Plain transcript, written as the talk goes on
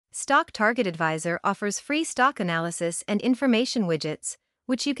Stock Target Advisor offers free stock analysis and information widgets,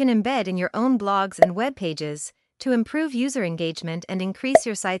 which you can embed in your own blogs and web pages to improve user engagement and increase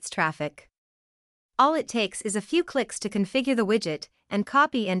your site's traffic. All it takes is a few clicks to configure the widget and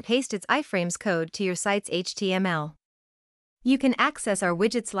copy and paste its IFrames code to your site's HTML. You can access our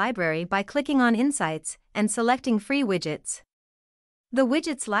widgets library by clicking on Insights and selecting Free Widgets. The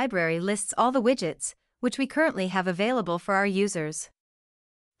widgets library lists all the widgets which we currently have available for our users.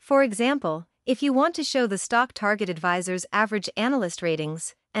 For example, if you want to show the Stock Target Advisor's average analyst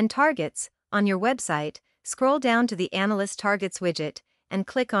ratings and targets on your website, scroll down to the Analyst Targets widget and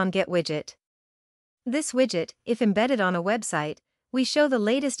click on Get Widget. This widget, if embedded on a website, we show the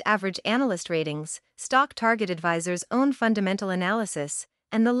latest average analyst ratings, Stock Target Advisor's own fundamental analysis,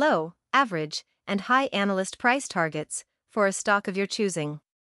 and the low, average, and high analyst price targets for a stock of your choosing.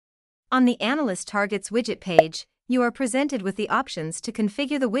 On the Analyst Targets widget page, you are presented with the options to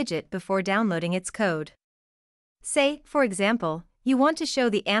configure the widget before downloading its code. Say, for example, you want to show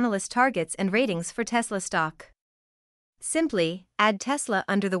the analyst targets and ratings for Tesla stock. Simply add Tesla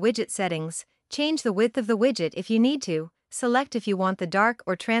under the widget settings, change the width of the widget if you need to, select if you want the dark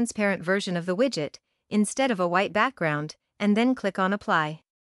or transparent version of the widget instead of a white background, and then click on Apply.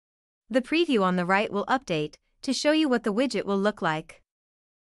 The preview on the right will update to show you what the widget will look like.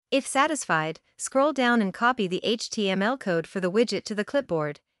 If satisfied, scroll down and copy the HTML code for the widget to the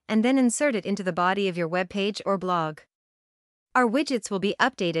clipboard, and then insert it into the body of your web page or blog. Our widgets will be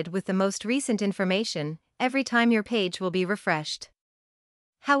updated with the most recent information every time your page will be refreshed.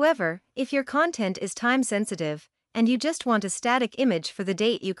 However, if your content is time-sensitive, and you just want a static image for the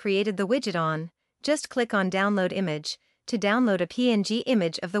date you created the widget on, just click on Download Image to download a PNG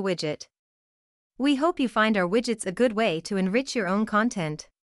image of the widget. We hope you find our widgets a good way to enrich your own content.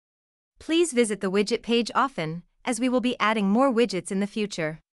 Please visit the widget page often, as we will be adding more widgets in the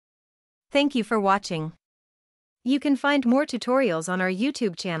future. Thank you for watching. You can find more tutorials on our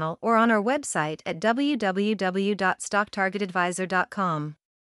YouTube channel or on our website at www.stocktargetadvisor.com.